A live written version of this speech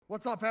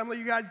What's up, family?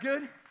 You guys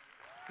good?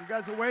 You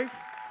guys awake?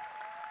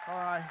 All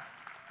right.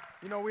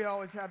 You know, we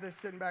always have this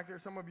sitting back there.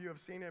 Some of you have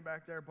seen it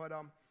back there, but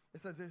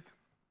it says this.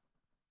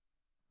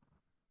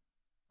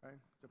 Right?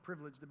 It's a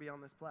privilege to be on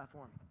this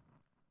platform.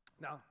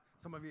 Now,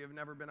 some of you have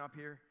never been up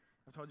here.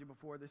 I've told you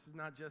before, this is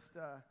not just,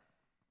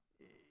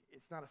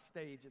 it's not a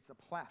stage, it's a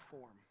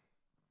platform.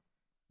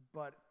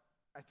 But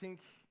I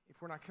think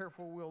if we're not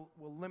careful,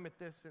 we'll limit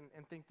this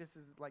and think this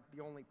is like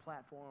the only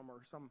platform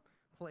or some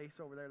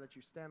place over there that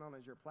you stand on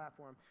as your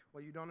platform.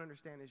 What you don't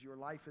understand is your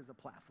life is a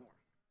platform.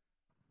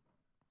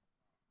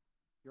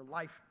 Your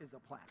life is a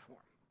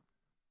platform.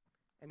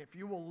 And if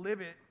you will live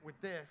it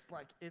with this,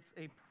 like it's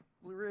a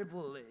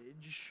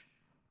privilege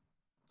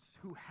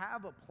to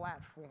have a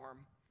platform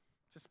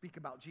to speak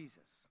about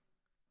Jesus.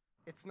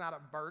 It's not a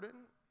burden.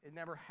 It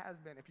never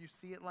has been. If you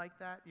see it like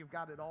that, you've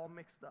got it all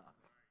mixed up.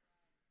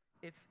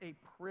 It's a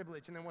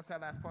privilege. And then what's that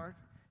last part?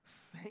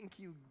 Thank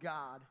you,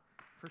 God,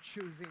 for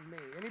choosing me.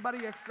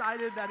 Anybody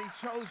excited that he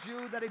chose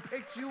you, that he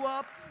picked you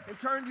up and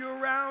turned you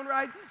around,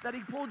 right? That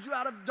he pulled you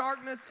out of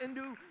darkness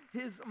into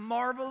his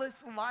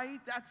marvelous light?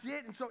 That's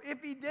it. And so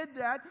if he did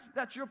that,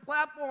 that's your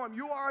platform.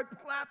 You are a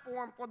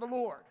platform for the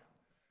Lord.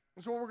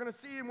 And so what we're going to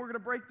see, and we're going to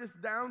break this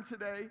down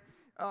today,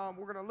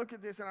 we're going to look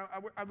at this, and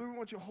I really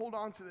want you to hold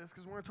on to this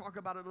because we're going to talk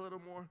about it a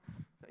little more.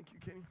 Thank you,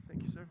 Kenny.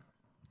 Thank you, sir.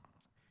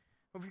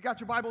 If you got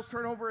your Bibles,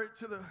 turn over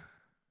to the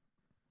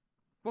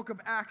book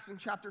of Acts in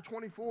chapter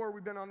 24.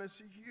 We've been on this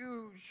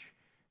huge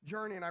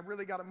journey, and I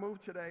really got to move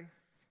today.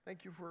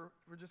 Thank you for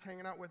just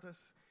hanging out with us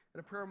at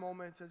a prayer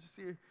moment. I just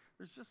see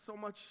there's just so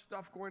much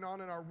stuff going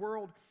on in our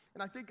world,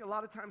 and I think a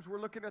lot of times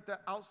we're looking at the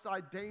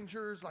outside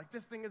dangers, like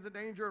this thing is a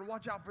danger, and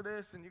watch out for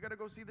this, and you got to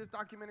go see this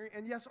documentary.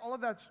 And yes, all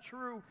of that's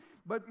true,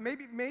 but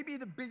maybe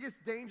the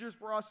biggest dangers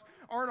for us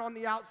aren't on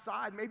the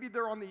outside. Maybe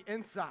they're on the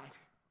inside.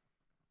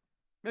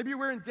 Maybe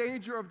we're in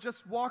danger of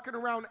just walking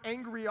around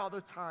angry all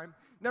the time,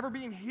 never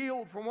being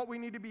healed from what we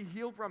need to be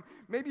healed from.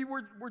 Maybe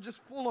we're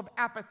just full of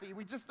apathy.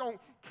 We just don't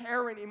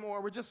care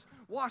anymore. We're just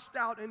washed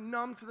out and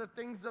numb to the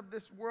things of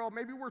this world.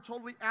 Maybe we're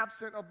totally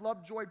absent of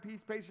love, joy,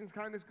 peace, patience,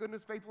 kindness,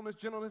 goodness, faithfulness,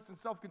 gentleness, and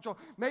self-control.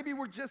 Maybe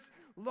we're just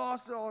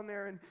lost all in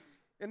there.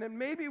 And then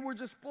maybe we're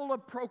just full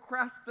of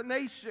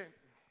procrastination.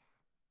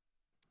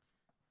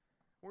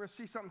 We're going to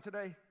see something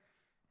today.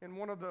 And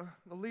one of the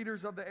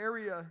leaders of the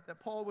area that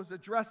Paul was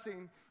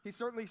addressing, he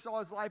certainly saw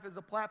his life as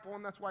a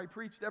platform. That's why he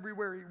preached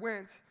everywhere he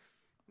went,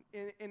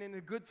 and in the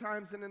good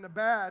times and in the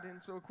bad.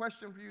 And so a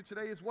question for you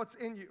today is, what's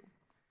in you?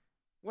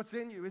 What's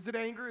in you? Is it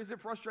anger? Is it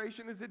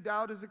frustration? Is it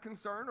doubt? Is it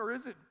concern? Or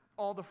is it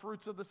all the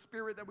fruits of the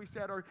Spirit that we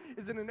said? Or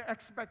is it an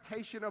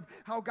expectation of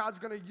how God's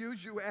going to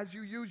use you as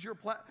you use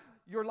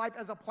your life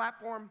as a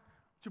platform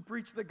to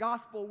preach the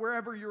gospel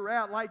wherever you're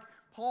at, like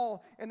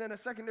Paul? And then a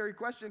secondary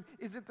question,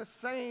 is it the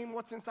same,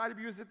 what's inside of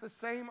you, is it the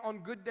same on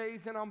good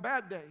days and on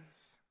bad days?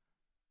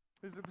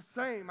 Is it the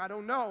same? I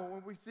don't know.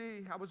 When we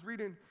see, I was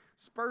reading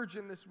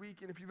Spurgeon this week,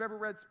 and if you've ever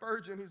read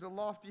Spurgeon, he's a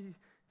lofty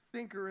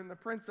thinker and the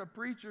prince of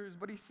preachers,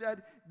 but he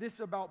said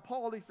this about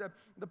Paul. He said,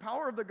 the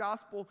power of the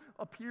gospel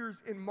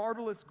appears in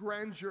marvelous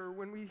grandeur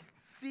when we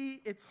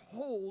see its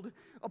hold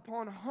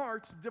upon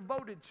hearts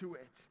devoted to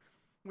it,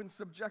 when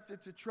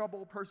subjected to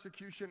trouble,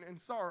 persecution, and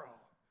sorrow.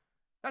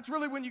 That's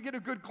really when you get a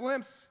good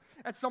glimpse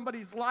at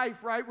somebody's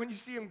life, right? When you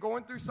see them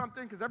going through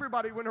something, because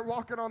everybody, when they're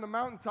walking on the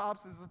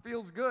mountaintops, it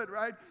feels good,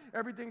 right?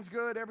 Everything's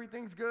good,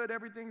 everything's good,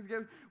 everything's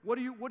good. What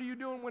are you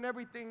doing when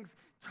everything's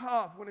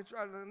tough?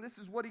 And this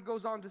is what he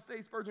goes on to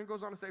say, Spurgeon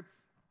goes on to say,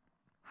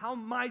 how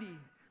mighty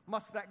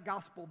must that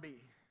gospel be,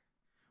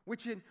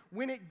 which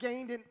when it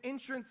gained an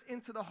entrance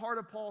into the heart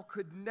of Paul,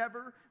 could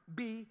never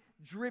be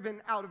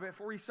driven out of it.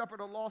 For he suffered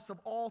a loss of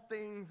all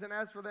things, and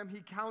as for them, he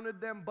counted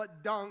them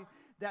but dung,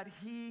 that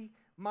he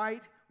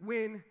might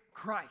win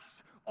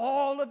Christ.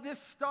 All of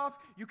this stuff,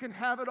 you can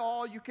have it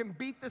all. You can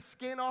beat the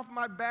skin off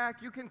my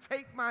back. You can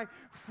take my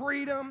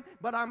freedom,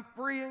 but I'm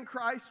free in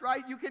Christ,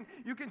 right? You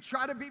can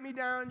try to beat me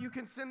down. You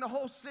can send the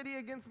whole city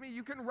against me.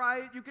 You can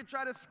riot. You can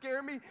try to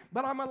scare me,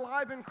 but I'm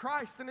alive in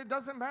Christ, and it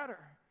doesn't matter.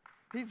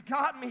 He's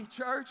got me,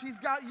 church. He's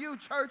got you,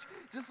 church,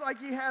 just like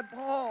he had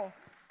Paul.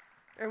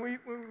 And we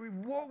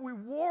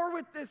war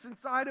with this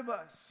inside of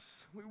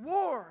us. We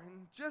war,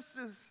 and just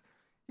as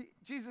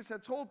Jesus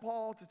had told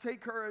Paul to take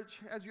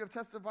courage, as you have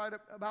testified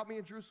about me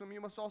in Jerusalem, you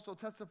must also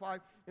testify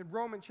in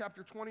Romans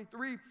chapter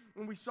 23.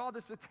 And we saw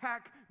this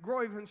attack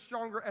grow even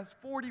stronger as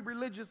 40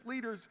 religious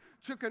leaders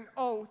took an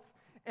oath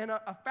and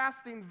a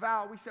fasting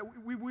vow. We said,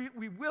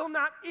 we will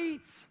not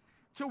eat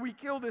till we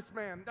kill this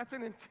man. That's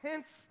an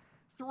intense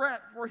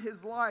threat for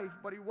his life,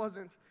 but he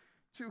wasn't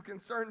too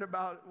concerned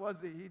about it,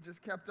 was he? He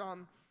just kept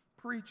on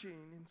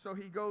preaching. And so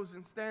he goes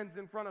and stands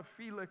in front of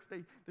Felix.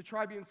 The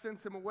tribune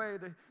sends him away.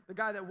 The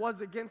guy that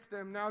was against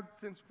him now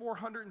sends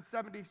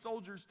 470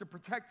 soldiers to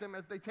protect him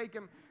as they take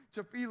him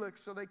to Felix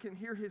so they can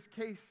hear his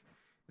case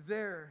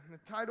there. And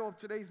the title of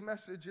today's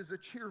message is A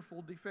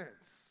Cheerful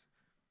Defense.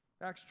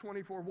 Acts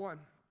 24:1.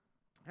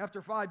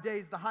 After 5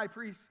 days, the high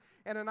priest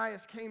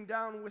Ananias came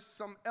down with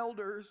some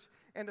elders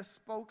and a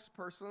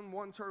spokesperson,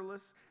 one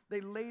Tertullus. They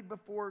laid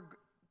before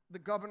the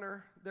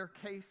governor their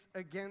case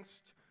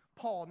against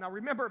Paul. Now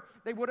remember,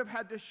 they would have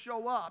had to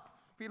show up.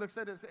 Felix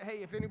said, hey,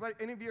 if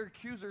any of your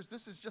accusers,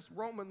 this is just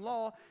Roman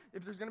law.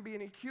 If there's going to be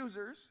any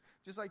accusers,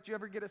 just like, do you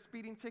ever get a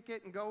speeding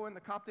ticket and go and the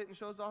cop didn't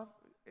show off?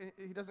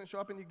 He doesn't show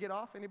up and you get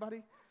off?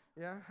 Anybody?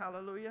 Yeah,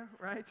 hallelujah,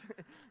 right?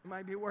 It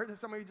might be worth it.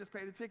 Some of you just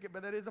pay the ticket,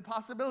 but that is a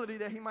possibility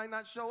that he might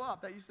not show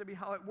up. That used to be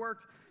how it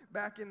worked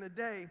back in the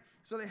day.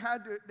 So they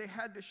had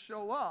to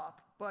show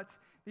up, but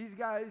these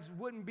guys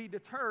wouldn't be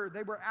deterred.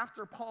 They were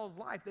after Paul's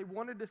life. They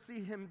wanted to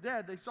see him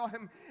dead. They saw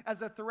him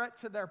as a threat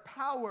to their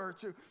power,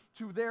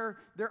 to their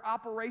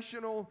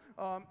operational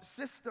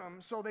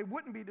system, so they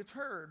wouldn't be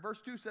deterred. Verse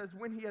 2 says,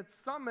 when they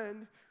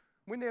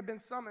had been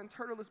summoned,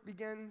 Tertullus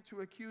began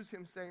to accuse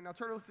him, saying, now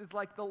Tertullus is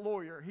like the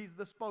lawyer. He's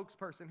the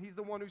spokesperson. He's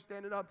the one who's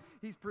standing up.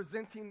 He's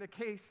presenting the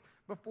case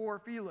before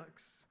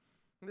Felix.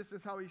 And this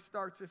is how he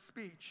starts his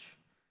speech.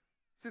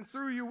 Since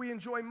through you we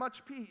enjoy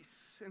much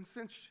peace, and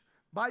since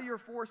by your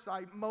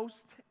foresight,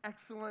 most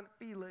excellent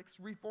Felix,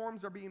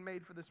 reforms are being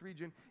made for this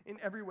region in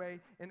every way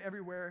and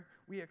everywhere.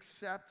 We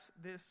accept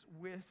this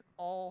with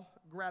all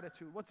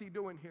gratitude. What's he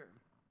doing here?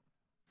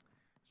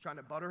 He's trying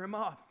to butter him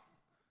up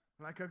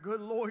like a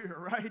good lawyer,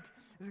 right?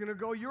 He's going to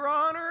go, Your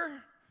Honor,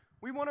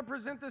 we want to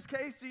present this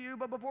case to you,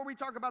 but before we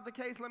talk about the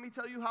case, let me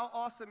tell you how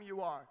awesome you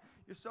are.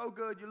 You're so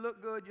good, you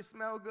look good, you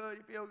smell good,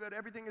 you feel good,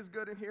 everything is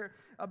good in here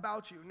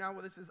about you. Now,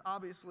 this is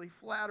obviously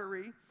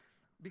flattery,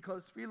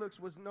 because Felix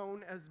was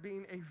known as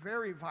being a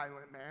very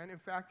violent man. In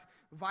fact,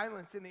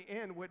 violence in the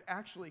end would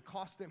actually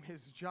cost him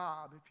his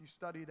job. If you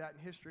study that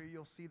in history,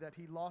 you'll see that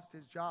he lost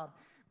his job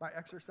by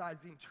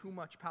exercising too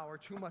much power,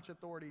 too much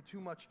authority,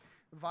 too much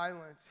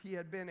violence. He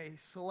had been a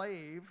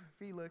slave.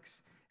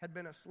 Felix had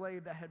been a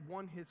slave that had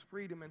won his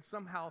freedom and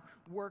somehow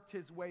worked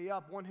his way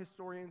up. One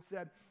historian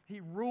said he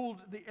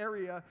ruled the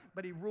area,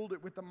 but he ruled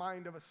it with the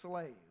mind of a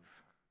slave.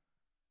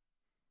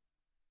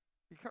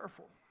 Be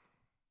careful.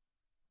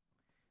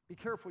 Be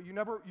careful. You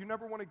never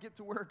want to get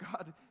to where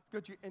God is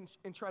good to you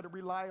and try to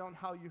rely on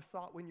how you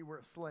thought when you were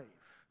a slave.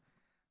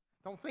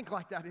 Don't think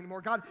like that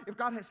anymore. If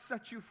God has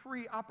set you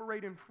free,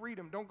 operate in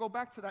freedom. Don't go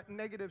back to that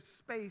negative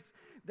space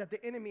that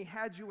the enemy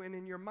had you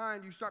in your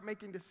mind. You start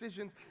making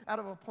decisions out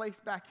of a place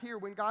back here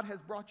when God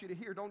has brought you to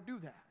here. Don't do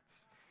that.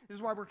 This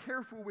is why we're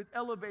careful with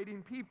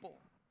elevating people,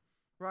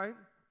 right?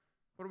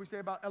 What do we say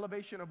about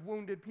elevation of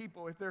wounded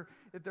people? If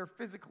they're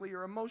physically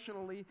or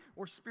emotionally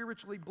or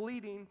spiritually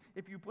bleeding,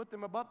 if you put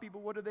them above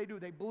people, what do?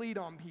 They bleed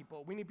on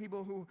people. We need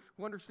people who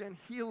understand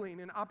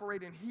healing and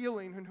operate in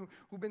healing and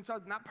who've been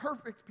taught, not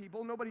perfect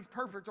people. Nobody's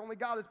perfect. Only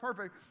God is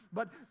perfect.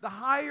 But the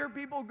higher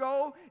people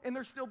go and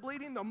they're still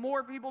bleeding, the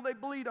more people they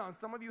bleed on.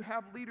 Some of you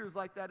have leaders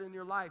like that in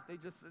your life. They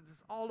just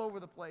all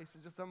over the place.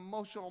 It's just an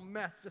emotional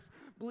mess, just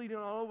bleeding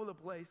all over the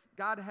place.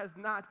 God has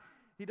not,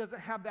 He doesn't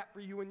have that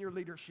for you in your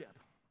leadership.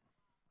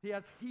 He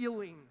has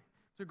healing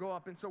to go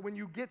up. And so when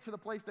you get to the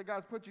place that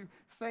God's put you,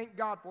 thank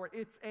God for it.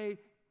 It's a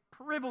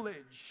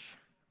privilege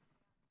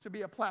to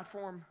be a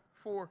platform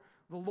for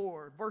the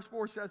Lord. Verse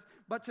 4 says,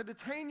 but to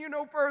detain you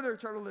no further,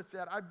 Tertullus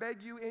said, I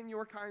beg you in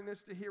your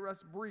kindness to hear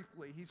us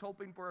briefly. He's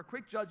hoping for a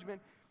quick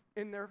judgment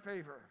in their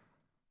favor.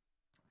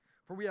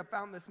 For we have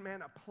found this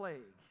man a plague.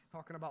 He's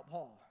talking about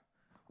Paul.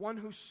 One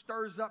who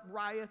stirs up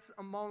riots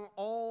among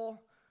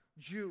all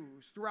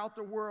Jews throughout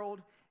the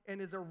world and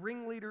is a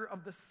ringleader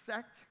of the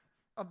sect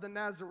of the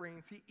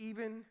Nazarenes. He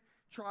even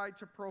tried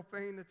to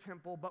profane the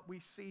temple, but we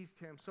seized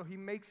him. So he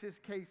makes his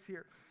case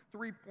here.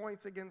 3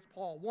 points against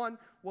Paul. One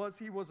was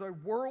he was a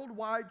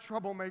worldwide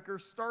troublemaker,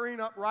 stirring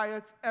up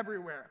riots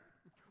everywhere.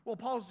 Well,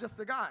 Paul's just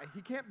a guy.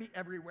 He can't be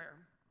everywhere.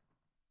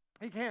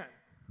 He can't.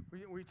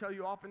 We tell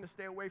you often to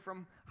stay away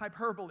from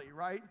hyperbole,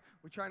 right?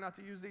 We try not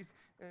to use these.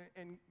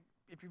 And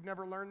if you've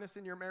never learned this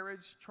in your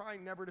marriage, try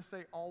never to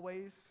say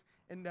always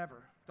and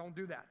never. Don't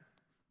do that.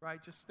 Right?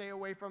 Just stay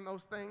away from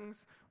those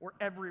things, or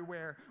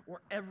everywhere,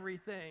 or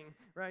everything,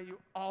 right? You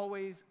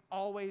always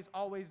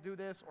do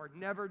this, or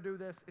never do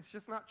this. It's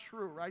just not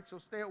true, right? So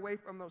stay away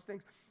from those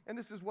things. And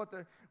this is what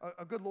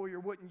a good lawyer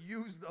wouldn't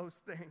use those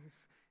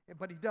things,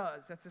 but he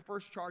does. That's the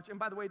first charge. And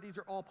by the way, these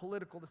are all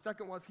political. The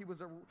second was he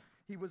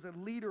was a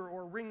leader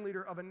or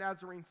ringleader of a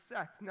Nazarene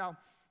sect. Now,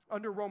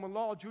 under Roman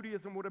law,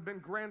 Judaism would have been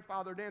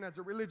grandfathered in as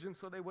a religion,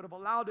 so they would have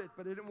allowed it,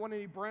 but they didn't want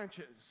any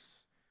branches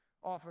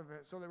off of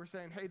it. So they were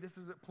saying, hey, this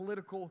is a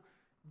political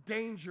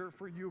danger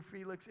for you,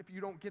 Felix, if you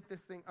don't get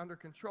this thing under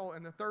control.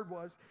 And the third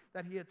was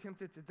that he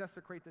attempted to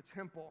desecrate the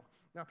temple.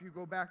 Now, if you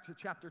go back to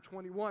chapter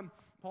 21,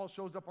 Paul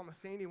shows up on the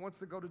scene. He wants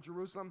to go to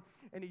Jerusalem,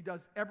 and he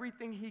does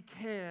everything he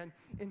can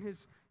in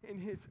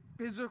his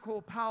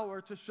physical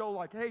power to show,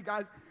 like, hey,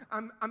 guys,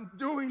 I'm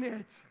doing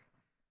it.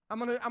 I'm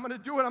gonna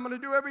do it. I'm gonna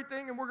do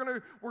everything, and we're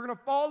gonna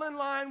fall in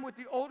line with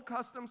the old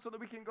custom so that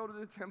we can go to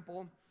the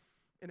temple.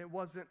 And it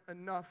wasn't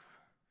enough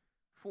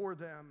for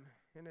them,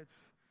 and it's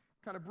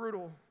kind of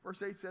brutal.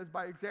 Verse 8 says,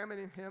 by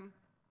examining him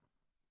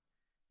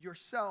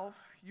yourself,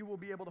 you will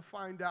be able to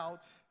find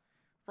out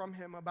from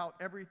him about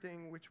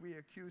everything which we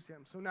accuse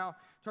him. So now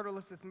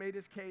Tertullus has made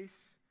his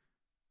case.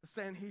 The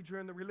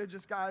Sanhedrin, the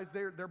religious guys,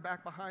 they're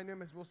back behind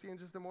him, as we'll see in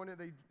just a moment.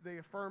 They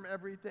affirm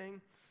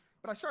everything.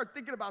 But I started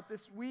thinking about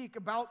this week,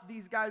 about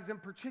these guys in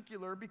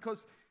particular,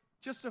 because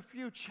just a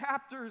few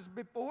chapters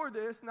before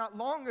this, not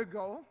long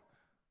ago,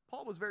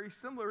 Paul was very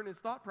similar in his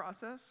thought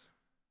process.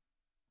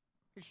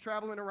 He's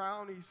traveling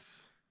around, he's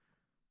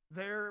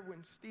there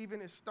when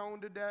Stephen is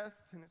stoned to death,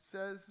 and it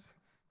says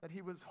that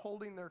he was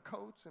holding their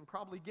coats and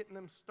probably getting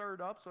them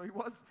stirred up, so he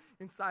was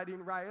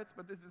inciting riots,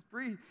 but this is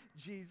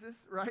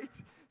pre-Jesus, right?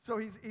 So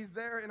he's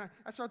there, and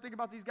I started thinking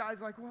about these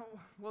guys like,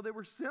 well, they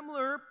were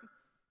similar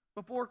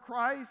before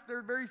Christ.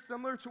 They're very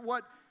similar to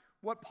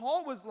what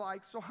Paul was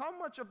like, so how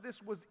much of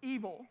this was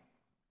evil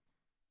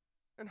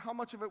and how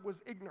much of it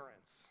was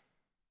ignorance?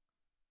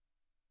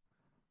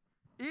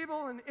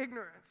 Evil and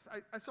ignorance.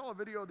 I saw a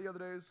video the other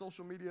day, a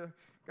social media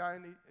guy,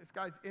 and this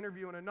guy's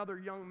interviewing another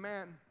young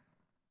man,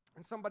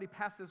 and somebody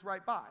passes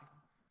right by.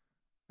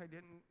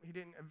 He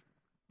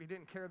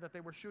didn't care that they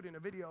were shooting a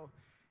video,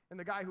 and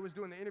the guy who was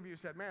doing the interview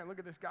said, "Man, look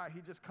at this guy.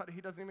 He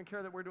doesn't even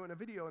care that we're doing a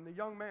video." And the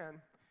young man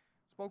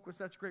spoke with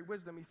such great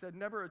wisdom. He said,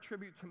 "Never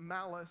attribute to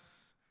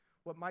malice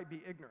what might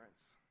be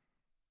ignorance."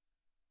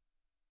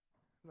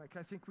 Like,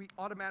 I think we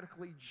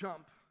automatically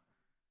jump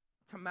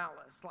to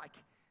malice. Like,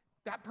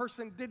 that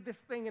person did this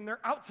thing and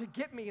they're out to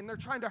get me and they're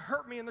trying to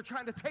hurt me and they're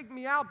trying to take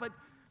me out, but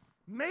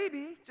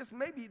maybe, just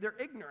maybe, they're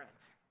ignorant.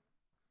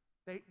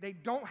 They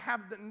don't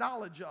have the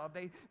knowledge of,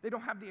 they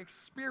don't have the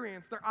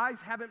experience, their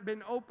eyes haven't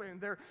been opened,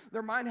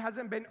 their mind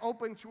hasn't been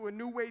open to a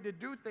new way to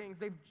do things.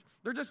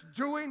 They're just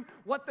doing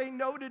what they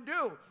know to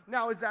do.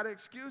 Now, is that an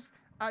excuse?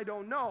 I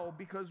don't know,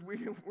 because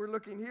we're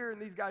looking here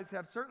and these guys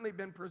have certainly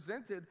been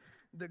presented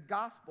the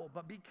gospel,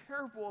 but be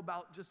careful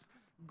about just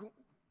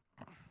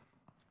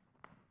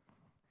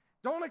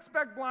don't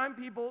expect blind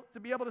people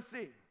to be able to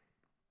see.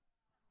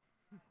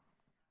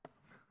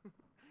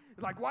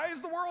 Like, why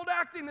is the world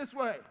acting this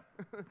way?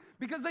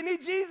 Because they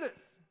need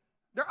Jesus.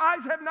 Their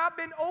eyes have not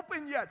been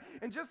opened yet.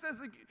 And just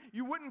as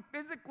you wouldn't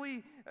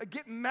physically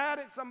get mad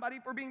at somebody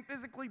for being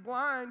physically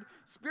blind,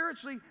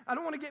 spiritually, I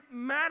don't want to get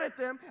mad at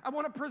them. I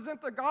want to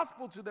present the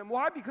gospel to them.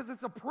 Why? Because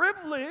it's a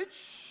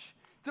privilege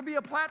to be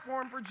a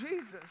platform for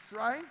Jesus,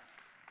 right?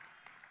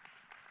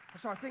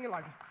 So I'm thinking,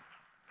 like,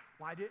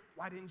 why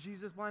didn't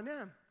Jesus blind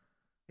them?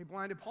 He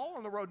blinded Paul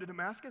on the road to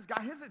Damascus,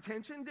 got his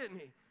attention, didn't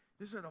he?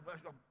 This is a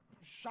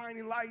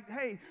shining light.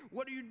 Hey,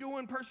 what are you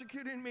doing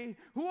persecuting me?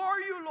 Who are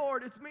you,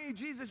 Lord? It's me,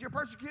 Jesus. You're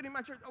persecuting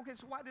my church. Okay,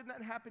 so why didn't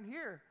that happen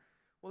here?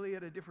 Well, he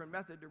had a different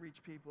method to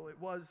reach people. It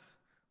was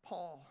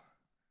Paul.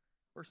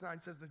 Verse 9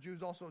 says the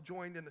Jews also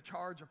joined in the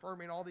charge,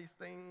 affirming all these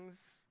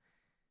things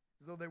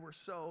as though they were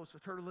so. So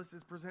Tertullus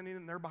is presenting,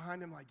 and they're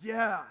behind him like,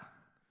 yeah.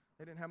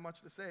 They didn't have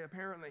much to say,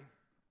 apparently.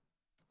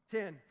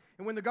 10.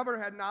 And when the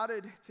governor had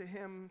nodded to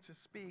him to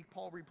speak,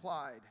 Paul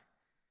replied,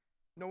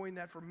 "Knowing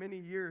that for many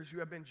years you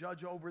have been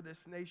judge over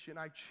this nation,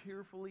 I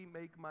cheerfully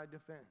make my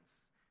defense."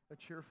 A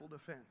cheerful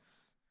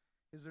defense.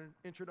 His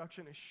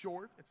introduction is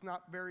short. It's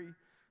not very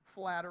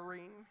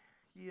flattering.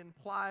 He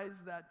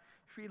implies that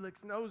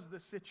Felix knows the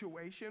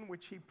situation,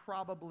 which he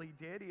probably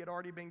did. He had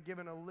already been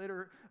given a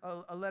letter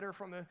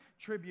from the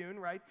tribune,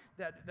 right,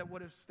 that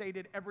would have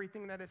stated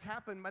everything that has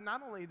happened. But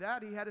not only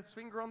that, he had his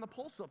finger on the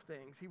pulse of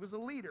things. He was a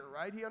leader,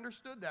 right? He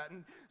understood that.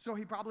 And so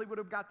he probably would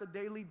have got the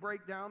daily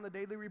breakdown, the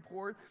daily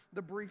report,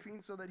 the briefing,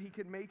 so that he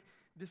could make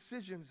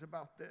decisions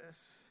about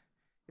this.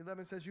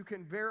 11 says, "You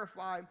can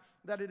verify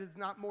that it is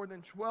not more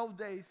than 12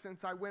 days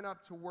since I went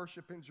up to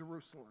worship in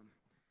Jerusalem.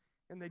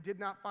 And they did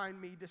not find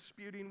me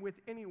disputing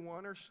with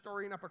anyone or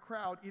stirring up a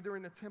crowd, either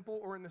in the temple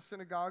or in the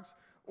synagogues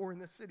or in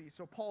the city."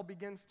 So Paul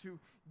begins to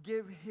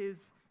give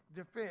his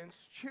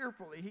defense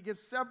cheerfully. He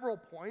gives several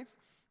points.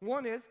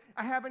 One is,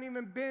 I haven't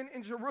even been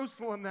in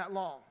Jerusalem that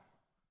long.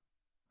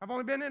 I've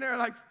only been in there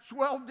like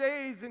 12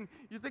 days, and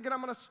you're thinking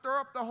I'm going to stir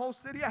up the whole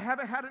city? I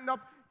haven't had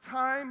enough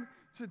time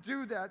to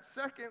do that.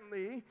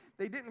 Secondly,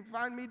 they didn't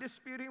find me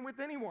disputing with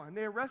anyone.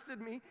 They arrested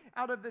me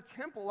out of the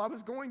temple. I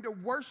was going to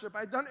worship.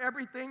 I'd done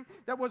everything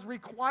that was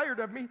required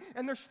of me,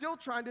 and they're still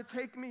trying to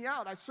take me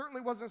out. I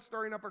certainly wasn't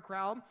stirring up a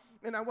crowd,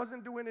 and I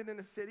wasn't doing it in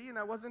a city, and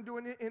I wasn't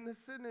doing it in the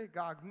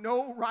synagogue.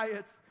 No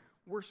riots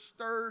were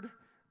stirred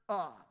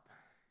up.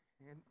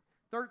 And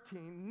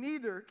 13,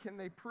 neither can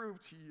they prove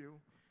to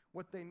you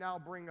what they now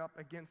bring up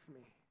against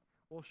me.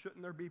 Well,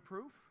 shouldn't there be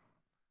proof?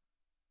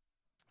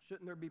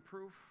 Shouldn't there be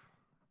proof?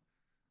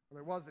 Well,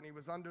 there wasn't. He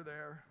was under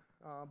there.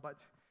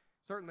 But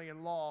certainly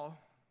in law,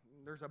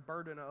 there's a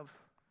burden of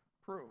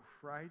proof,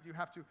 right? You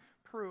have to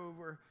prove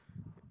we're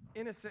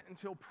innocent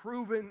until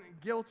proven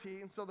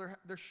guilty. And so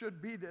there should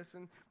be this.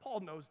 And Paul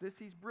knows this.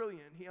 He's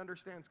brilliant. He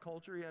understands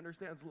culture. He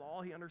understands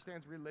law. He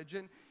understands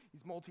religion.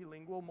 He's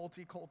multilingual,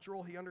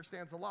 multicultural. He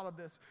understands a lot of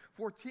this.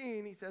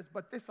 14, he says,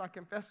 "But this I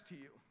confess to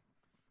you."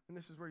 And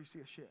this is where you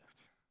see a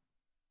shift.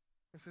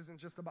 This isn't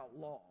just about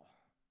law.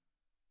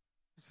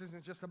 This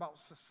isn't just about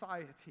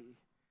society.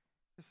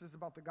 This is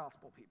about the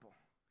gospel, people.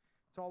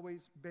 It's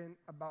always been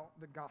about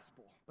the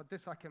gospel. "But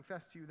this I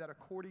confess to you, that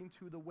according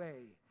to the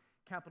way,"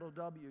 capital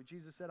W,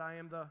 Jesus said, "I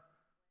am the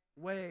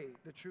way,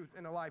 the truth,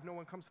 and the life. No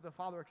one comes to the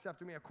Father except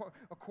through me,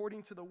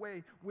 according to the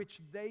way which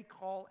they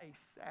call a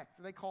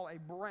sect. They call a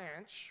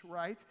branch,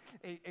 right?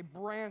 A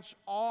branch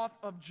off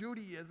of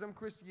Judaism,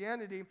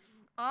 Christianity.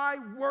 I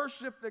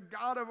worship the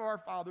God of our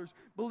fathers,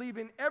 believe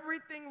in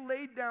everything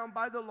laid down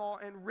by the law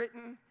and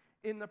written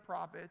in the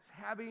prophets,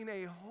 having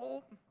a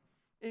hope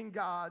in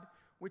God,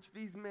 which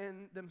these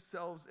men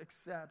themselves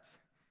accept,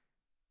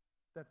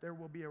 that there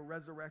will be a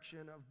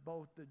resurrection of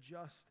both the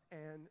just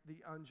and the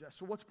unjust.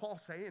 So what's Paul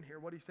saying here?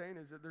 What he's saying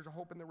is that there's a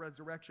hope in the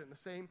resurrection, the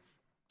same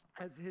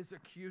as his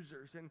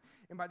accusers. And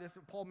by this,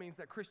 Paul means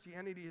that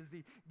Christianity is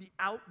the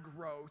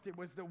outgrowth. It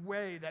was the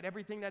way, that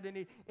everything that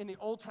in the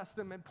Old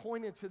Testament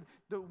pointed to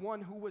the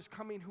one who was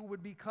coming, who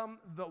would become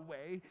the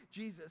way,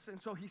 Jesus.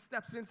 And so he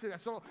steps into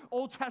that. So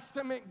Old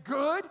Testament,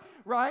 good,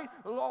 right?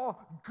 Law,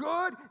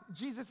 good.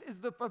 Jesus is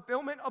the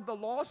fulfillment of the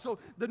law. So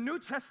the New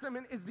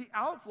Testament is the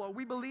outflow.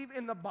 We believe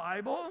in the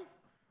Bible.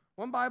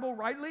 One Bible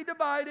rightly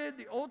divided,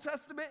 the Old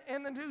Testament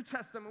and the New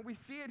Testament. We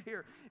see it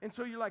here. And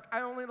so you're like,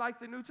 I only like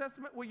the New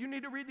Testament? Well, you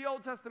need to read the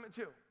Old Testament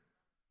too,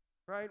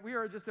 right? We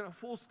are just in a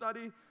full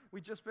study. We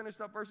just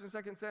finished up 1st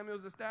and 2nd Samuel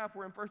as a staff.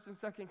 We're in 1st and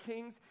 2nd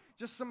Kings.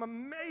 Just some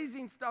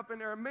amazing stuff in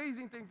there,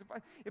 amazing things.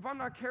 If I'm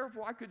not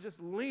careful, I could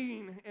just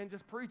lean and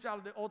just preach out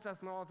of the Old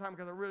Testament all the time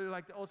because I really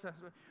like the Old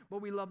Testament.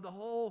 But we love the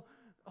whole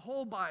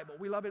Bible.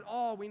 We love it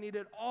all. We need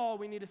it all.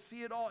 We need to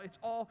see it all. It's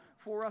all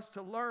for us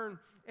to learn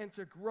and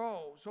to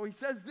grow. So he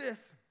says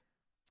this,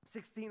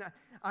 16,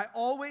 I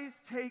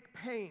always take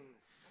pains.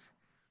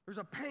 There's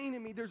a pain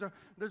in me. There's a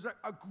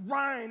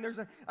grind. There's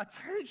a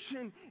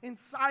tension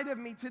inside of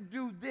me to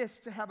do this,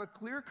 to have a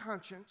clear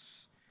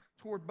conscience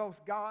toward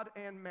both God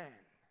and man.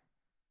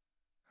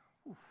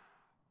 Oof.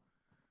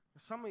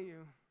 Some of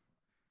you,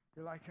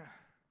 you're like a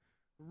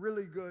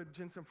really good,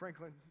 Jensen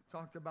Franklin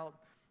talked about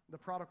the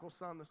prodigal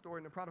son, the story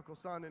in the prodigal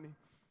son, and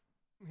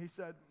he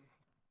said,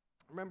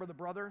 remember the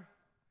brother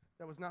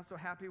that was not so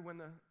happy when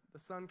the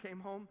son came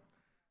home?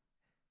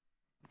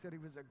 He said he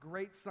was a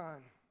great son,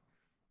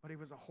 but he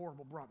was a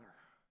horrible brother.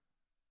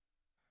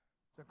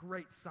 He's a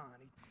great son.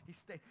 He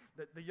stayed.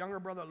 The younger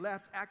brother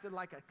left, acted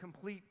like a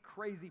complete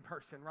crazy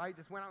person, right?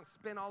 Just went out and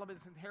spent all of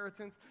his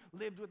inheritance,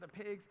 lived with the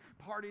pigs,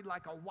 partied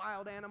like a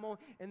wild animal,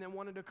 and then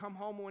wanted to come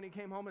home. And when he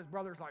came home, his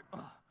brother's like,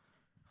 ugh.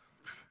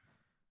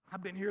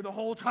 I've been here the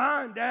whole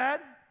time, Dad.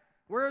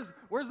 Where's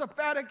the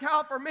fatted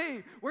cow for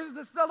me? Where's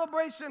the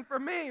celebration for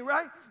me,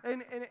 right?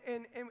 And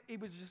he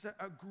was just a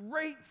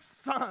great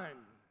son,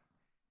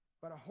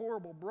 but a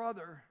horrible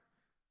brother.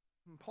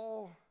 And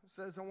Paul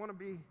says, I want to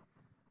be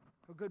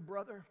a good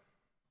brother,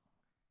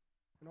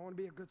 and I want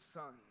to be a good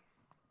son.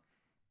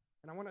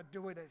 And I want to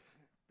do it as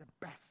the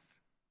best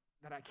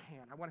that I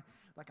can.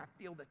 I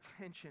feel the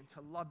tension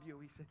to love you.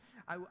 He said,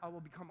 I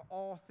will become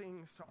all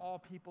things to all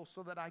people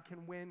so that I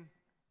can win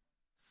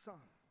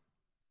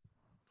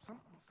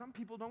Some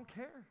people don't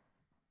care.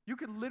 You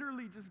could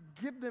literally just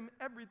give them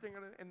everything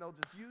and they'll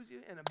just use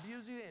you and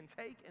abuse you and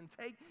take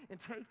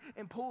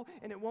and pull,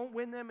 and it won't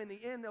win them. In the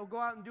end, they'll go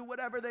out and do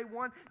whatever they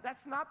want.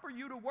 That's not for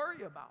you to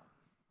worry about.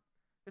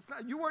 It's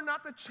not. You are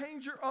not the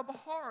changer of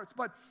hearts.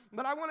 But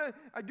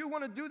I do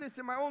want to do this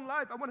in my own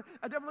life.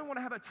 I definitely want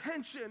to have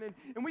attention,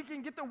 and we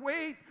can get the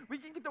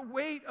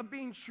weight of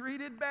being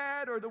treated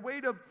bad, or the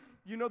weight of,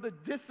 the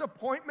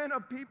disappointment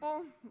of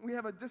people. We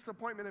have a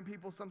disappointment in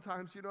people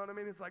sometimes, you know what I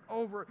mean? It's like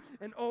over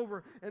and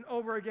over and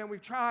over again.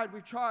 We've tried.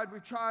 And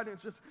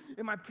it's just,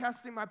 am I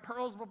casting my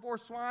pearls before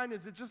swine?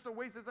 Is it just a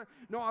waste of time?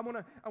 No, I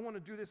want to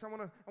do this. I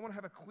want to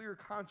have a clear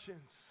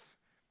conscience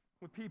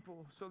with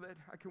people so that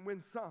I can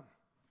win some.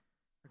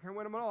 I can't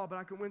win them all, but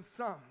I can win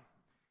some.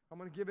 I'm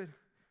going to give it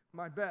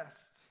my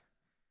best.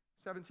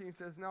 17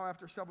 says, now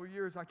after several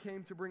years, I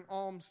came to bring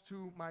alms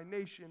to my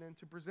nation and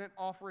to present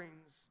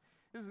offerings.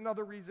 This is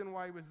another reason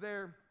why he was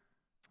there.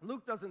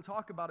 Luke doesn't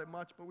talk about it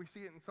much, but we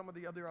see it in some of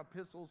the other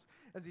epistles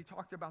as he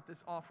talked about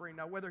this offering.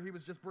 Now, whether he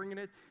was just bringing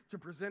it to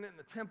present it in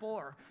the temple,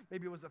 or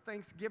maybe it was a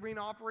Thanksgiving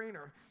offering,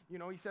 or,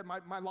 he said,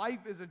 my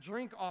life is a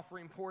drink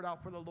offering poured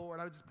out for the Lord.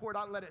 I would just pour it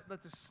out and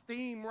let the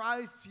steam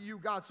rise to you,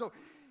 God. So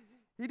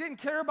he didn't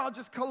care about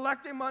just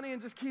collecting money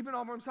and just keeping it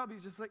all for himself.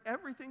 He's just like,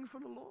 everything for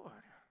the Lord.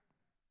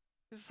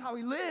 This is how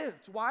he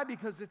lived. Why?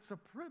 Because it's a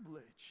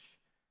privilege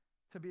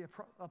to be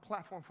a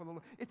platform for the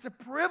Lord. It's a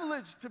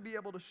privilege to be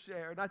able to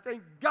share. And I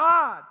thank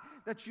God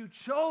that you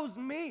chose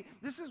me.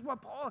 This is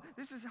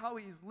how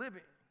he's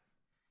living.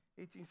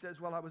 18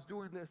 says, while I was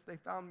doing this, they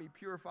found me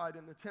purified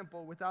in the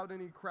temple without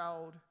any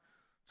crowd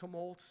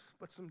tumult,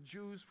 but some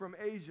Jews from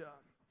Asia.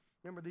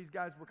 Remember, these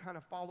guys were kind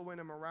of following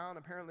him around.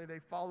 Apparently, they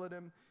followed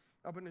him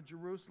up into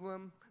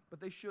Jerusalem,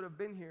 but they should have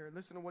been here.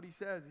 Listen to what he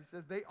says. He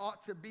says, they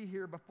ought to be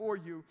here before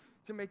you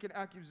to make an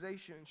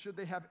accusation, should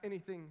they have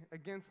anything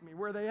against me.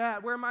 Where are they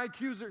at? Where are my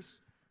accusers?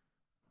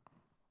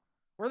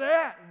 Where are they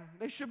at?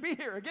 They should be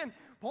here. Again,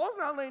 Paul's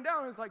not laying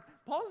down. It's like,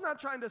 Paul's not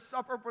trying to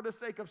suffer for the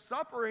sake of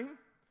suffering.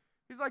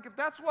 He's like, if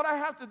that's what I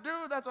have to do,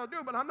 that's what I'll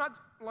do. But I'm not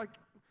like,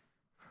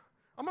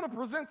 I'm going to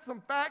present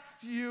some facts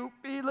to you,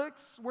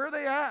 Felix. Where are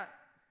they at?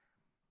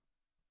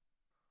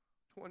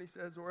 20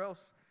 says, or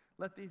else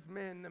let these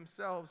men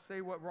themselves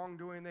say what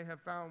wrongdoing they have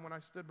found when I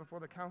stood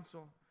before the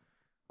council,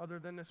 other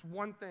than this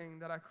one thing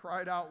that I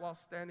cried out while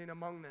standing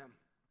among them.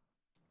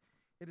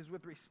 It is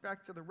with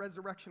respect to the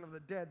resurrection of the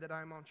dead that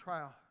I am on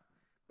trial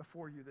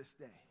before you this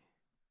day.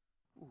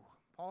 Ooh,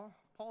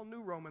 Paul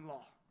knew Roman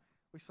law.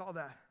 We saw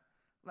that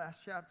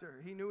last chapter.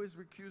 He knew his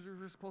accusers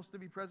were supposed to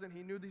be present.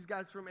 He knew these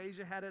guys from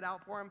Asia had it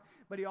out for him,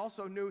 but he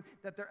also knew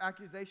that their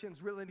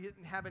accusations really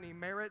didn't have any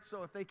merit.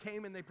 So if they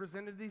came and they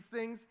presented these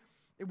things,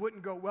 it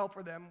wouldn't go well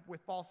for them with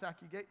false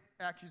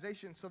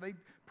accusations. So they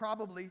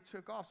probably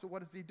took off. So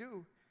what does he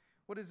do?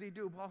 What does he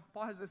do?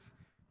 Paul has this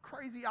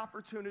crazy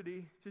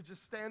opportunity to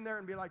just stand there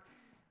and be like,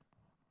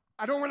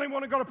 I don't really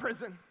want to go to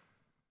prison.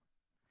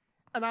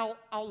 And I'll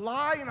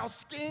lie and I'll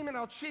scheme and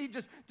I'll cheat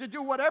just to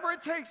do whatever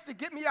it takes to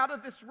get me out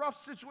of this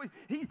rough situation.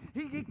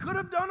 He could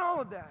have done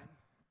all of that.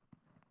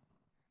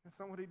 That's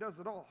not what he does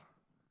at all.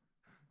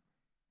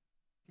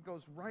 He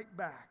goes right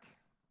back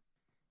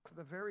to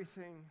the very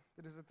thing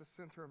that is at the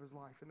center of his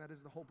life, and that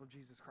is the hope of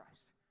Jesus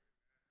Christ.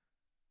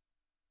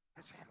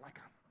 That's it. Like,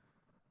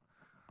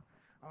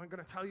 I'm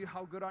going to tell you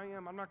how good I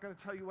am. I'm not going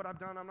to tell you what I've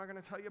done. I'm not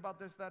going to tell you about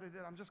this, that, or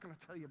that. I'm just going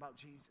to tell you about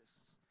Jesus,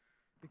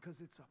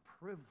 because it's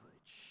a privilege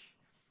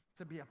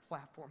to be a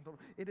platform.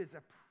 It is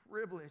a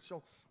privilege.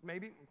 So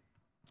maybe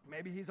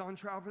he's on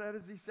trial for that,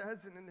 as he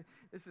says, and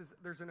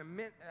there's an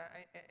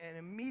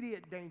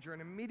immediate danger,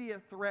 an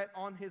immediate threat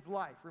on his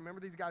life.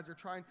 Remember, these guys are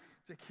trying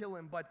to kill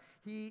him, but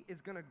he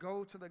is going to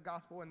go to the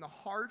gospel, and the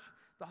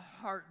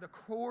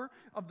core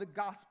of the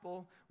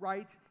gospel,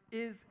 right,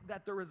 is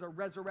that there is a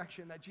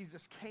resurrection, that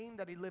Jesus came,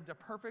 that he lived a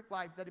perfect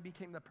life, that he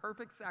became the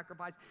perfect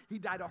sacrifice. He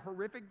died a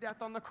horrific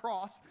death on the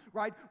cross,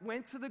 right,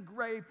 went to the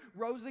grave,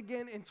 rose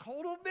again in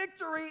total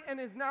victory, and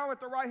is now at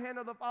the right hand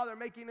of the Father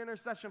making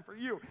intercession for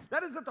you.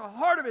 That is at the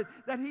heart of it,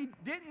 that he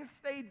didn't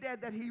stay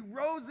dead, that he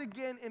rose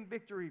again in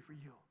victory for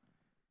you.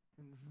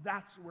 And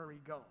that's where he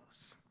goes.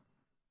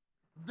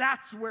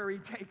 That's where he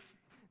takes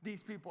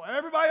these people.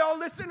 Everybody all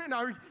listen, and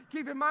now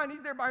keep in mind,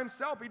 he's there by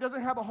himself. He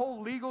doesn't have a whole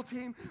legal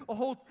team, a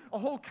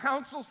whole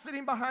council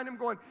sitting behind him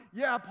going,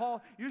 yeah,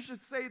 Paul, you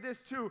should say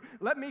this too.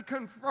 Let me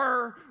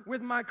confer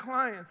with my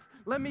clients.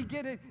 Let me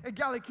get it.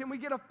 Gally, can we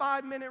get a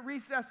 5-minute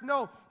recess?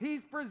 No,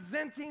 he's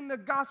presenting the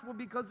gospel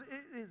because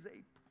it is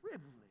a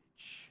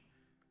privilege.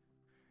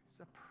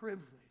 It's a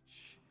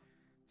privilege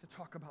to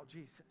talk about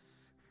Jesus.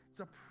 It's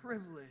a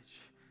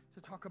privilege to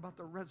talk about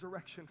the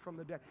resurrection from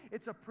the dead.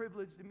 It's a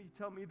privilege to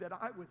tell me that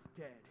I was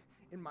dead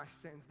in my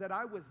sins, that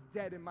I was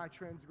dead in my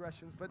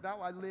transgressions, but now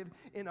I live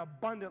in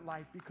abundant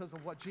life because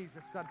of what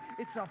Jesus done.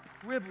 It's a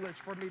privilege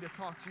for me to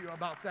talk to you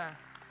about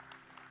that.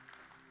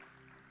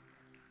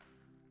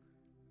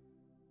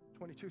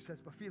 22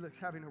 says, but Felix,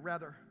 having a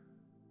rather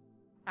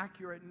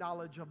accurate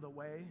knowledge of the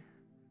way.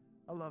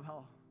 I love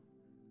how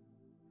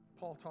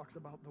Paul talks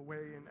about the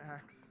way in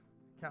Acts,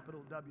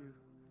 capital W.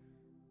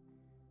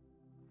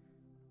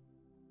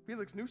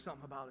 Felix knew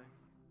something about it.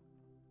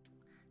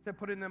 He said,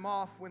 putting them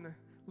off when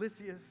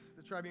Lysias,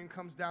 the tribune,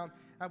 comes down,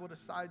 I will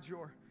decide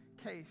your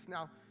case.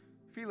 Now,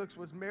 Felix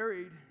was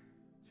married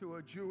to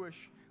a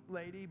Jewish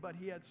lady, but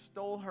he had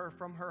stole her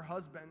from her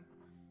husband.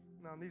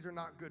 Now, these are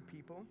not good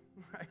people,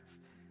 right?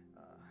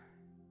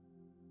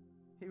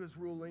 He was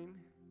ruling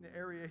the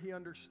area. He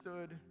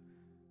understood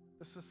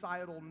the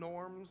societal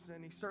norms,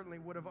 and he certainly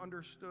would have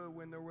understood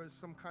when there was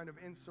some kind of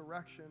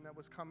insurrection that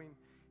was coming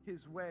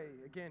his way.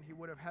 Again, he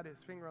would have had his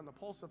finger on the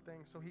pulse of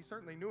things, so he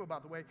certainly knew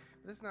about the way.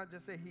 But let's not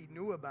just say he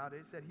knew about it.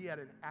 It said he had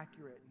an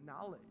accurate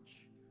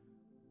knowledge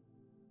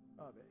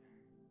of it.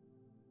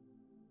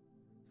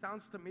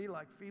 Sounds to me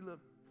like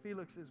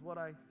Felix is what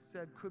I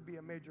said could be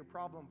a major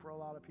problem for a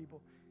lot of people.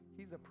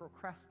 He's a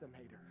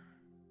procrastinator.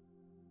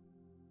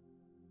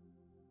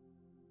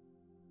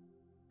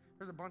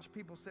 There's a bunch of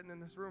people sitting in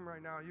this room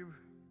right now.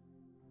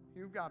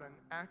 You've got an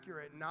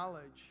accurate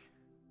knowledge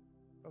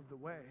of the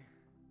way.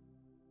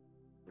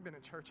 You've been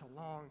in church a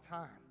long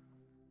time.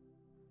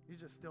 You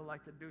just still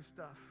like to do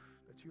stuff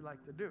that you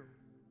like to do.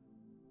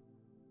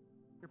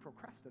 You're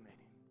procrastinating.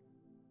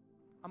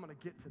 I'm going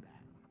to get to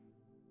that.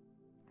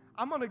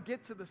 I'm going to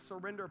get to the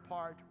surrender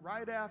part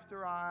right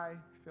after I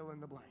fill in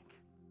the blank.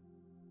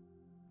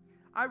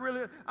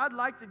 I'd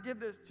like to give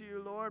this to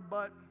you, Lord,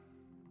 but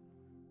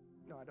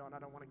no, I don't. I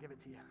don't want to give it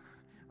to you.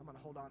 I'm going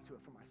to hold on to it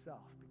for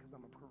myself because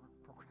I'm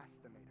a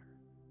procrastinator.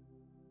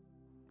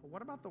 But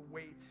what about the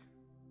weight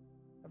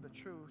of the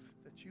truth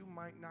that you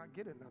might not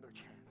get another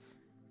chance?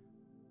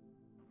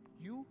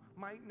 You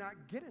might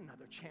not get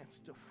another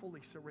chance to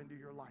fully surrender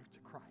your life to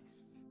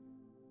Christ.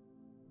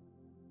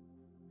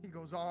 He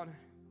goes on,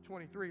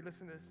 23,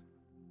 listen to this.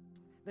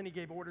 Then he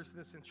gave orders to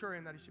the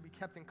centurion that he should be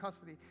kept in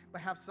custody,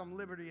 but have some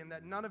liberty, and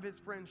that none of his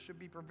friends should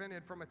be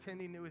prevented from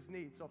attending to his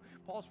needs. So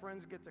Paul's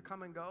friends get to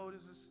come and go.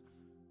 This is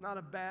not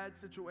a bad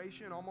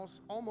situation,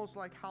 almost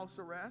like house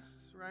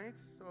arrest, right?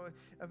 So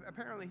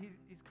apparently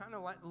he's kind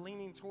of like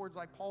leaning towards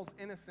like Paul's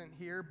innocent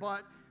here,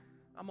 but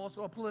I'm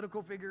also a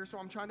political figure, so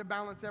I'm trying to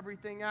balance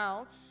everything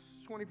out.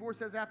 24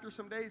 says, after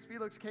some days,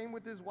 Felix came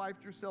with his wife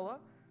Drusilla,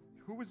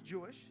 who was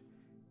Jewish,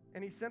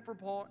 and he sent for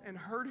Paul and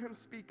heard him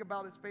speak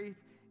about his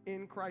faith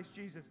in Christ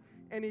Jesus.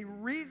 And he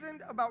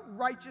reasoned about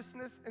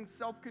righteousness and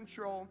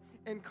self-control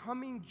and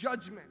coming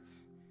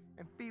judgment.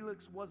 And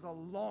Felix was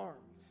alarmed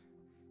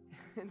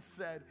and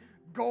said,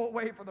 "Go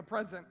away for the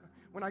present.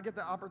 When I get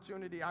the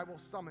opportunity, I will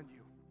summon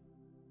you."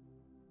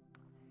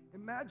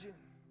 Imagine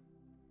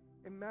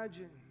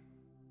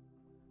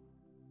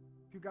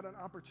if you got an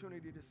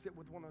opportunity to sit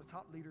with one of the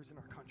top leaders in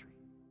our country.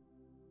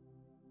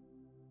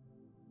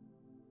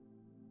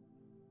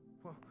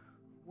 Well,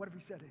 what if he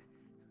said,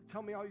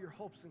 "Tell me all your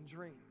hopes and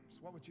dreams"?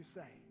 What would you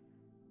say?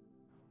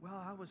 "Well,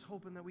 I was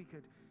hoping that we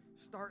could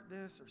start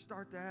this or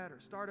start that or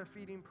start a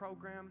feeding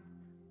program."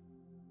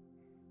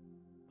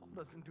 Paul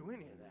doesn't do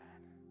any of that.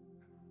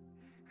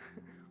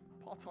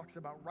 Paul talks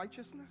about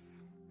righteousness,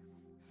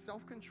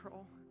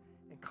 self-control,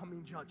 and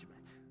coming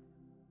judgment.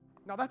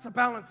 Now that's a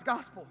balanced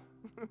gospel,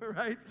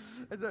 right?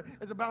 As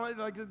a balance,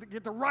 like to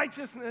get the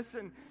righteousness,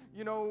 and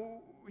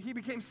he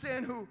became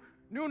sin who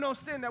knew no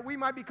sin, that we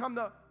might become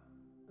the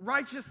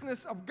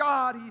righteousness of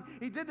God.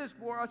 He did this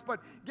for us,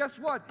 but guess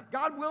what?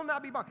 God will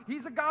not be mocked.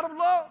 He's a God of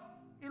love.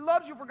 He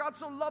loves you, for God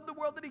so loved the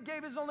world that he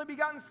gave his only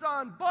begotten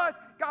Son.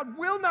 But God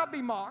will not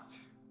be mocked.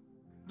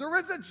 There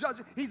is a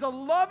judgment. He's a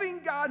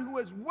loving God who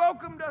has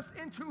welcomed us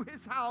into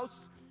his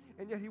house,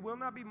 and yet he will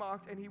not be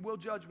mocked, and he will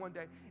judge one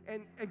day.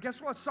 And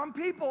guess what? Some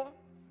people,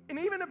 and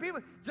even the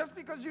people, just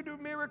because you do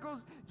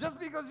miracles, just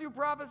because you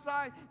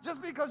prophesy,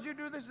 just because you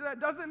do this or that,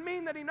 doesn't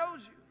mean that he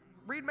knows you.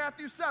 Read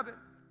Matthew 7.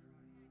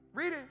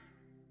 Read it.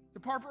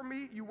 "Depart from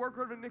me, you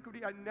worker of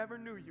iniquity, I never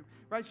knew you."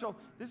 Right? So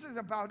this is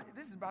about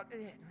it,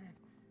 man.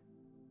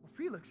 Well,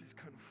 Felix is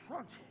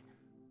confronted.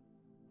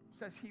 It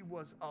says he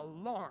was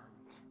alarmed.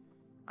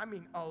 I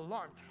mean,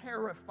 alarmed,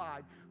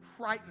 terrified,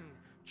 frightened,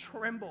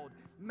 trembled.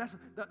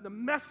 The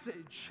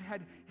message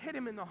had hit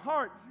him in the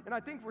heart. And I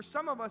think for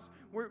some of us,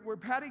 we're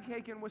patty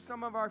caking with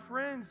some of our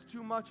friends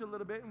too much a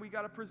little bit, and we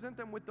got to present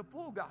them with the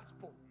full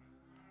gospel.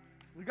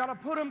 We got to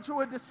put them to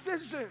a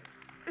decision.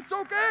 It's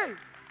okay.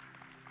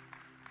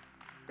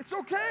 It's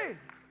okay.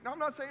 Now, I'm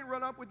not saying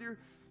run up with your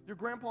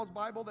grandpa's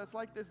Bible that's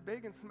like this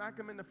big and smack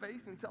him in the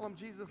face and tell him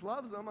Jesus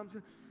loves them. I'm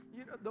just,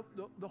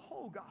 the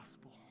whole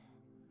gospel.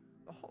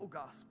 The whole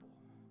gospel.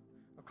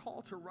 A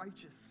call to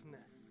righteousness.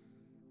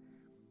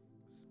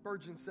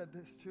 Spurgeon said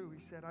this too. He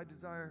said, "I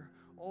desire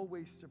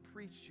always to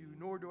preach you,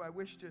 nor do I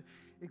wish to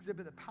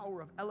exhibit the power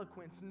of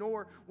eloquence,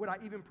 nor would I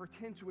even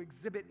pretend to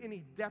exhibit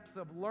any depth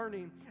of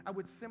learning. I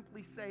would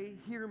simply say,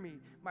 hear me,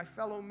 my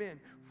fellow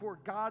men, for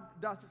God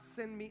doth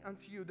send me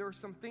unto you. There are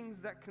some things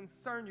that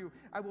concern you.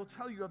 I will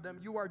tell you of them.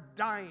 You are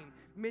dying.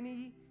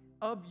 Many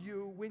of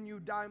you, when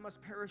you die,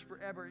 must perish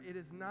forever. It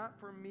is not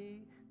for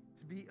me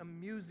to be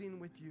amusing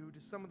with you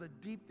to some of the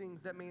deep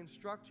things that may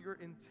instruct your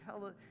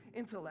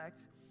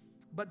intellect,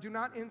 but do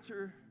not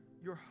enter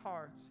your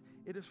hearts.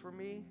 It is for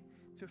me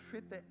to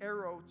fit the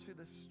arrow to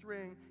the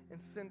string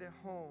and send it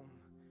home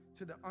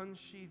to the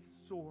unsheathed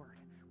sword."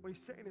 What he's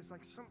saying is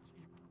like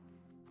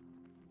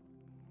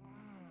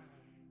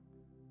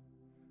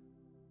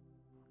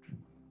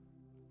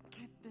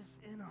get this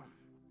in them.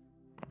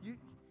 You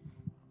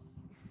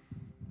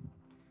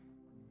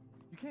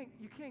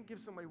can't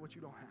give somebody what you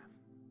don't have.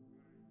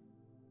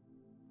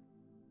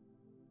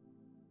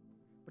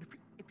 But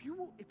if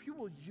you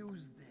will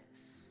use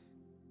this,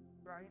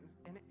 right?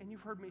 And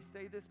you've heard me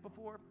say this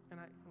before, and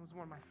it was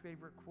one of my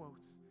favorite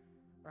quotes,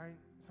 right?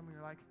 Some of you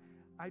are like,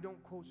 "I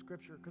don't quote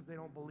scripture because they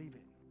don't believe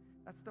it."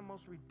 That's the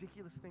most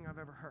ridiculous thing I've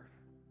ever heard.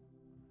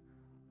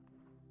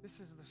 This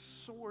is the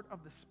sword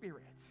of the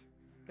Spirit.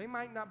 They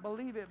might not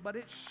believe it, but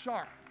it's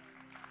sharp.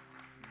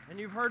 And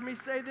you've heard me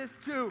say this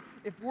too.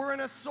 If we're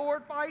in a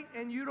sword fight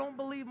and you don't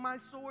believe my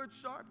sword's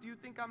sharp, do you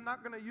think I'm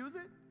not going to use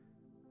it?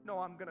 No,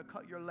 I'm going to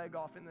cut your leg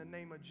off in the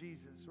name of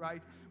Jesus,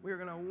 right? We're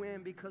going to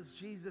win because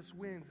Jesus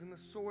wins, and the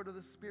sword of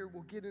the Spirit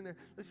will get in there.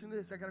 Listen to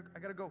this. I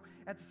gotta go.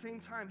 At the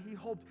same time, he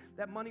hoped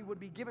that money would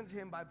be given to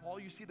him by Paul.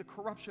 You see the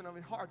corruption of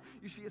his heart.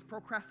 You see his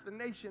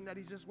procrastination, that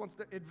he just wants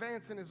to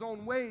advance in his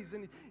own ways,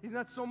 and he's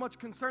not so much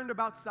concerned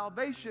about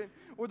salvation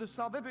or the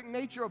salvific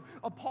nature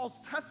of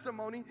Paul's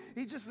testimony.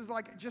 He just is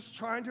like just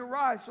trying to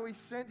rise. So he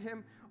sent for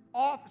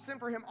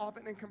him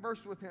often and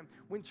conversed with him.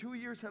 When 2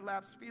 years had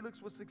lapsed,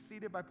 Felix was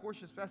succeeded by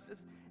Porcius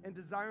Festus, and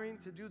desiring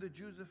to do the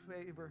Jews a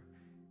favor,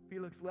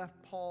 Felix left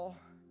Paul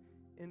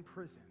in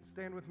prison.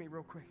 Stand with me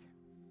real quick.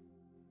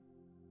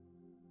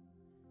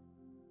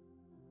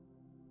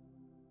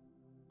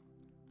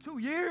 Two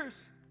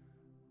years?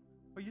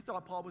 Well, you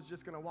thought Paul was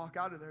just going to walk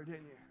out of there,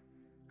 didn't you?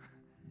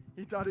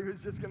 He thought he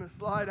was just going to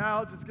slide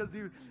out just because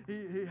he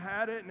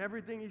had it and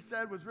everything he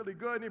said was really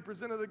good and he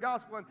presented the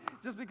gospel. And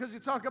just because you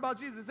talk about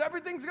Jesus,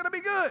 everything's going to be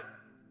good.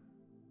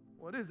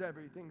 Well, it is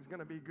everything's going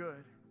to be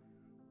good.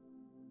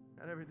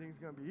 Not everything's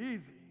going to be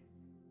easy.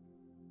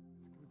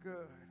 It's going to be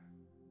good.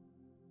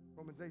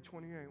 Romans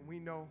 8:28, we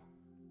know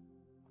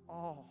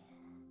all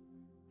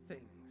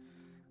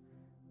things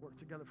work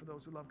together for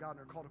those who love God and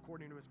are called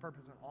according to his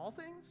purpose. And all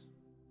things?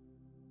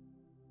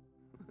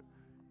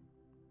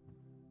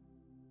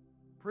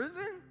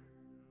 Prison?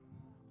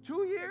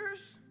 2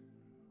 years?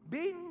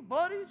 beaten,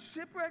 bloodied,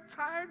 shipwrecked,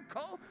 tired,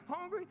 cold,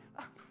 hungry,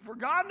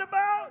 forgotten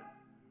about?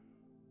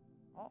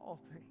 All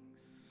things.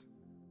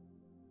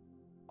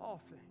 All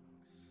things.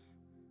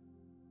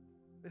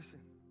 Listen,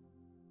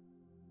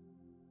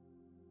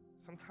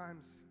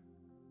 sometimes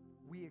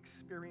we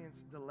experience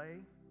delay.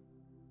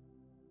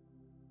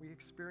 We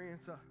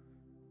experience a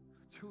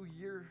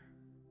 2-year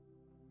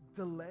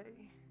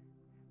delay.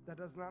 That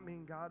does not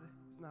mean God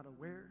is not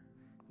aware.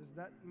 Does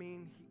that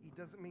mean he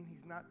doesn't mean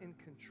he's not in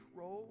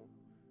control?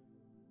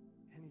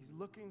 And he's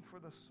looking for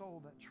the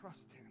soul that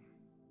trusts him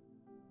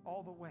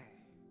all the way.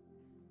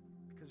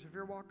 Because if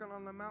you're walking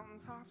on the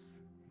mountaintops,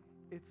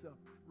 it's a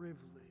privilege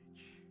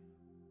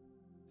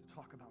to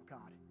talk about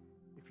God.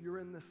 If you're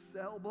in the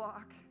cell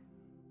block,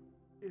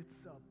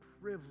 it's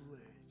a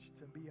privilege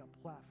to be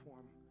a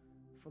platform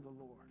for the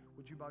Lord.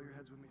 Would you bow your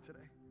heads with me today?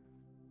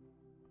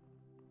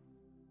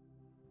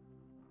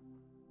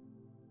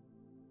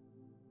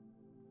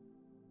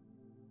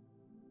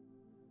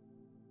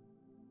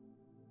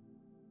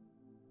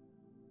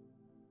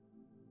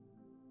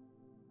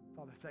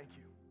 Father, thank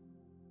you.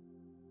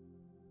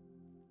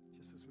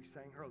 Just as we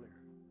sang earlier,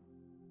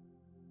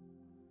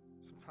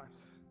 sometimes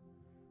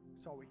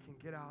it's all we can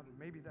get out, and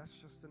maybe that's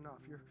just enough.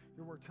 Your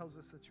word tells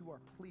us that you are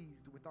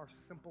pleased with our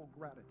simple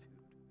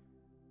gratitude.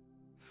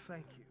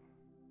 Thank you.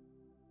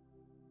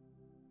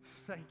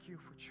 Thank you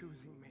for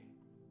choosing me.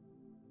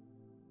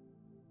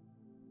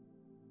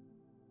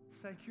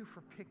 Thank you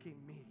for picking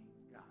me,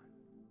 God.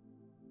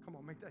 Come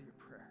on, make that your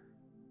prayer.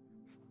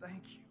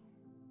 Thank you.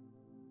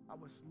 I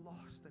was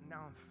lost and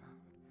now I'm found.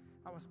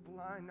 I was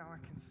blind, now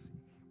I can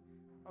see.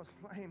 I was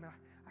lame,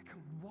 I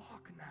can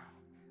walk now.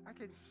 I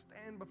can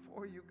stand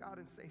before you, God,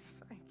 and say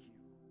thank you.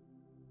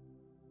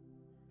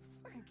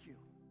 Thank you.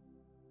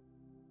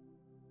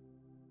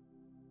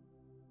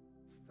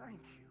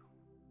 Thank you.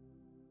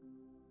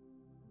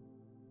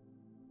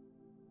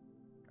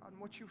 God, and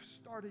what you've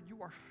started,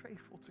 you are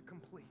faithful to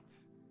complete.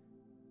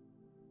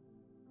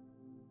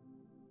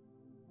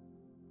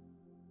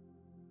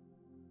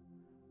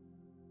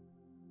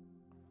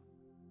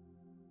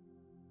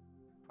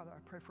 Father, I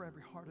pray for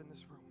every heart in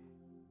this room.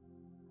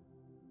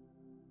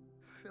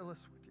 Fill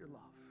us with your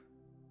love.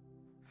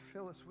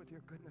 Fill us with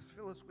your goodness.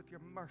 Fill us with your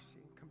mercy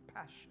and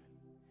compassion,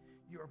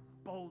 your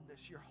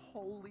boldness, your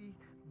holy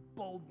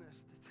boldness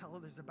to tell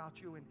others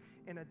about you,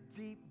 and a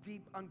deep,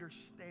 deep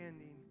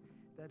understanding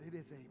that it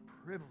is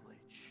a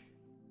privilege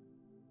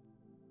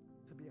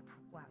to be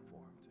a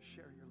platform to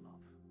share your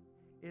love.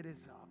 It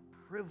is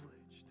a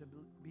privilege to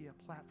be a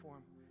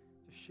platform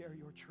to share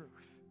your truth.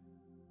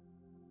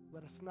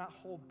 Let us not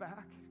hold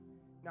back.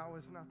 Now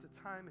is not the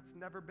time. It's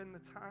never been the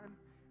time.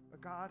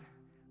 But God,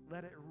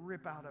 let it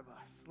rip out of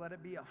us. Let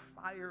it be a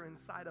fire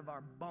inside of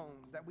our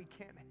bones that we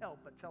can't help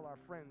but tell our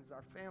friends,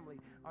 our family,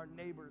 our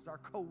neighbors, our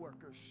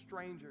coworkers,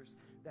 strangers,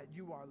 that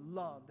you are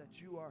loved,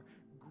 that you are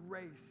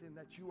grace, and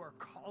that you are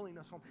calling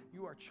us home.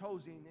 You are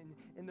chosen,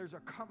 and there's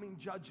a coming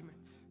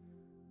judgment.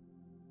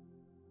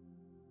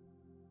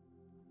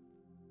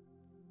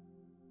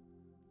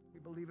 We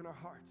believe in our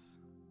hearts.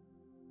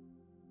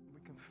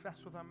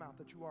 Confess with our mouth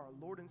that you are our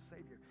Lord and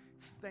Savior.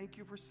 Thank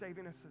you for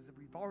saving us, as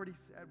we've already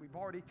said, we've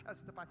already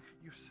testified.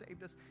 You've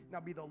saved us. Now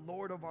be the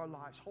Lord of our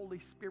lives. Holy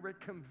Spirit,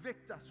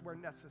 convict us where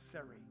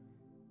necessary.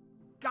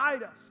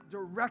 Guide us,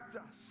 direct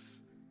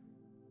us,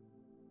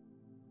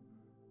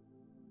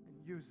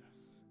 and use us.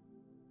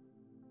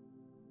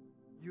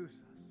 Use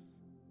us.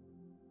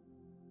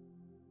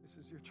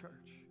 This is your church.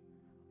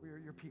 We are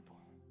your people.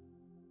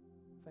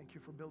 Thank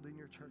you for building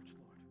your church,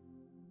 Lord.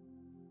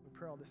 We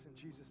pray all this in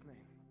Jesus'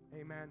 name.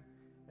 Amen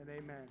and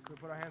amen. Can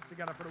we put our hands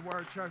together for the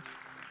word, church?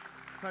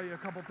 I'll tell you a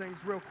couple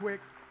things real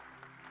quick.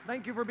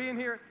 Thank you for being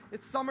here.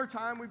 It's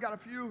summertime. We've got a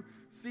few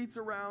seats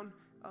around.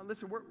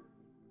 Listen,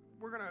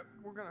 we're gonna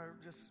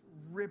just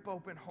rip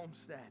open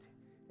Homestead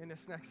in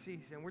this next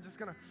season. We're just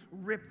gonna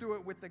rip through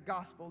it with the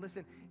gospel.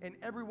 Listen, and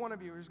every one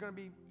of you, there's gonna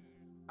be,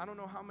 I don't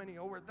know how many,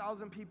 over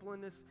 1,000 people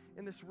in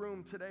this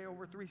room today,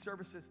 over 3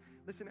 services.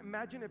 Listen,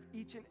 imagine if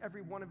each and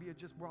every one of you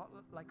just brought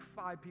like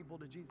 5 people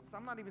to Jesus.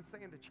 I'm not even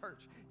saying to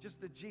church, just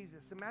to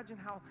Jesus. Imagine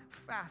how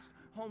fast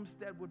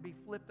Homestead would be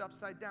flipped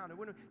upside down.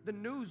 The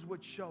news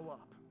would show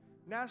up.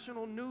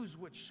 National news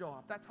would show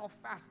up. That's how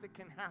fast it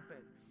can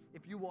happen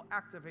if you will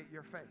activate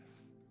your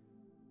faith.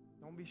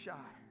 Don't be shy.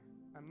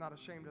 I'm not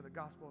ashamed of the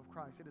gospel of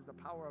Christ. It is the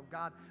power of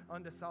God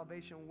unto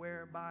salvation,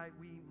 whereby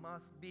we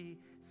must be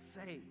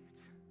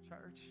saved.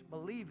 Church,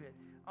 believe it,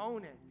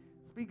 own it,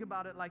 speak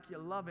about it like you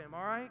love him.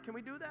 All right, can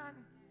we do that?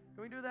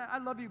 Can we do that? I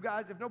love you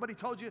guys. If nobody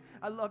told you,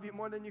 I love you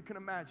more than you can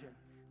imagine.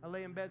 I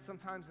lay in bed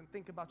sometimes and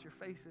think about your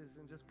faces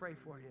and just pray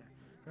for you,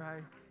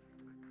 right?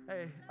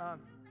 Hey,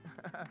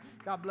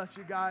 God bless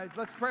you guys.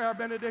 Let's pray our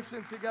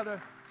benediction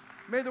together.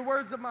 May the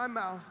words of my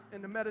mouth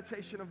and the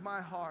meditation of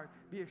my heart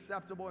be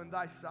acceptable in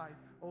thy sight,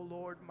 O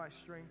Lord, my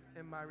strength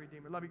and my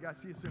redeemer. Love you guys.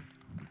 See you soon.